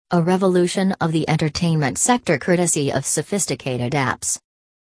A revolution of the entertainment sector courtesy of sophisticated apps.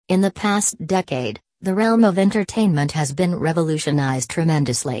 In the past decade, the realm of entertainment has been revolutionized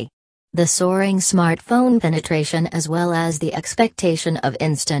tremendously. The soaring smartphone penetration as well as the expectation of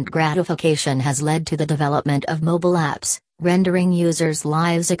instant gratification has led to the development of mobile apps, rendering users'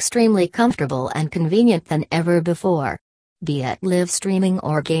 lives extremely comfortable and convenient than ever before. Be it live streaming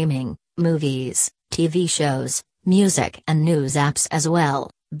or gaming, movies, TV shows, music and news apps as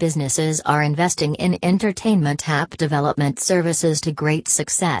well, businesses are investing in entertainment app development services to great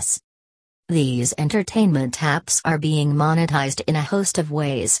success. These entertainment apps are being monetized in a host of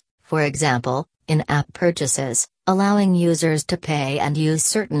ways, for example, in-app purchases, allowing users to pay and use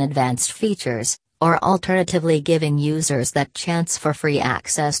certain advanced features, or alternatively giving users that chance for free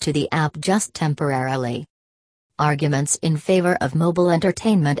access to the app just temporarily. Arguments in favor of mobile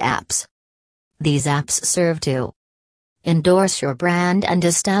entertainment apps. These apps serve to endorse your brand and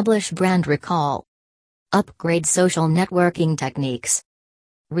establish brand recall, upgrade social networking techniques,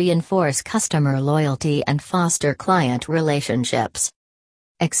 reinforce customer loyalty and foster client relationships,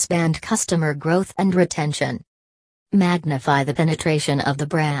 expand customer growth and retention, magnify the penetration of the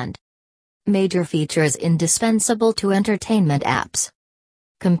brand. Major features indispensable to entertainment apps.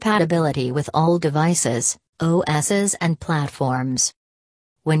 Compatibility with all devices, OSs and platforms.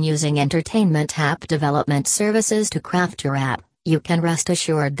 When using entertainment app development services to craft your app, you can rest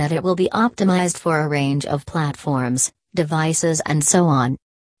assured that it will be optimized for a range of platforms, devices and so on.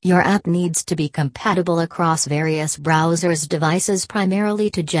 Your app needs to be compatible across various browsers' devices primarily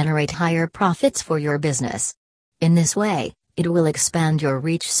to generate higher profits for your business. In this way, it will expand your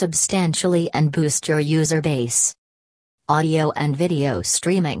reach substantially and boost your user base. Audio and video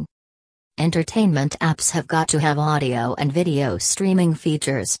streaming. Entertainment apps have got to have audio and video streaming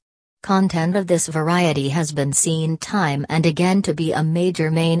features. Content of this variety has been seen time and again to be a major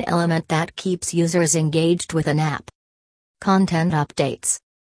main element that keeps users engaged with an app. Content updates.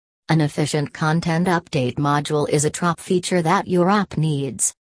 An efficient content update module is a top feature that your app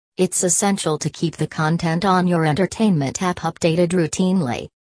needs. It's essential to keep the content on your entertainment app updated routinely.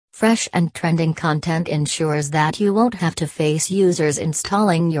 Fresh and trending content ensures that you won't have to face users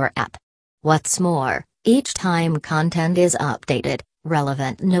installing your app. What's more, each time content is updated,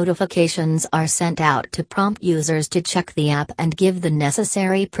 relevant notifications are sent out to prompt users to check the app and give the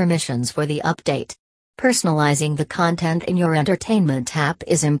necessary permissions for the update. Personalizing the content in your entertainment app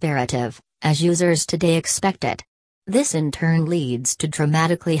is imperative, as users today expect it. This in turn leads to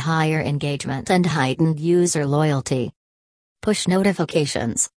dramatically higher engagement and heightened user loyalty. Push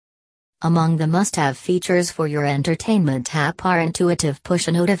notifications. Among the must-have features for your entertainment app are intuitive push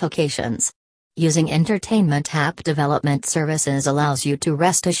notifications. Using entertainment app development services allows you to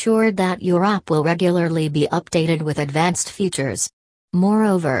rest assured that your app will regularly be updated with advanced features.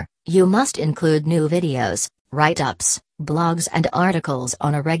 Moreover, you must include new videos, write-ups, blogs and articles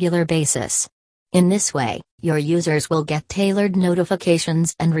on a regular basis. In this way, your users will get tailored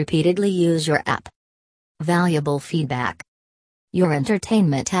notifications and repeatedly use your app. Valuable feedback. Your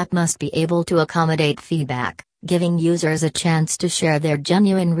entertainment app must be able to accommodate feedback, giving users a chance to share their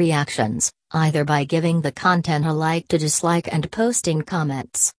genuine reactions, either by giving the content a like to dislike and posting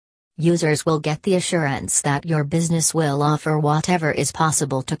comments. Users will get the assurance that your business will offer whatever is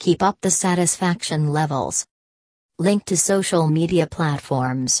possible to keep up the satisfaction levels. Link to social media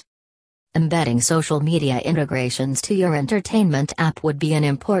platforms. Embedding social media integrations to your entertainment app would be an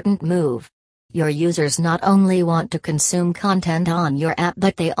important move. Your users not only want to consume content on your app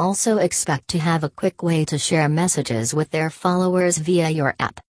but they also expect to have a quick way to share messages with their followers via your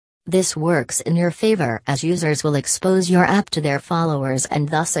app. This works in your favor as users will expose your app to their followers and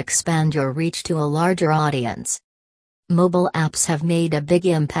thus expand your reach to a larger audience. Mobile apps have made a big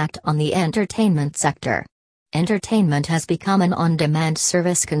impact on the entertainment sector. Entertainment has become an on-demand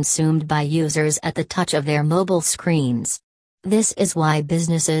service consumed by users at the touch of their mobile screens. This is why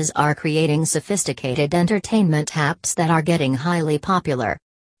businesses are creating sophisticated entertainment apps that are getting highly popular.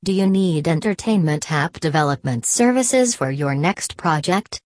 Do you need entertainment app development services for your next project?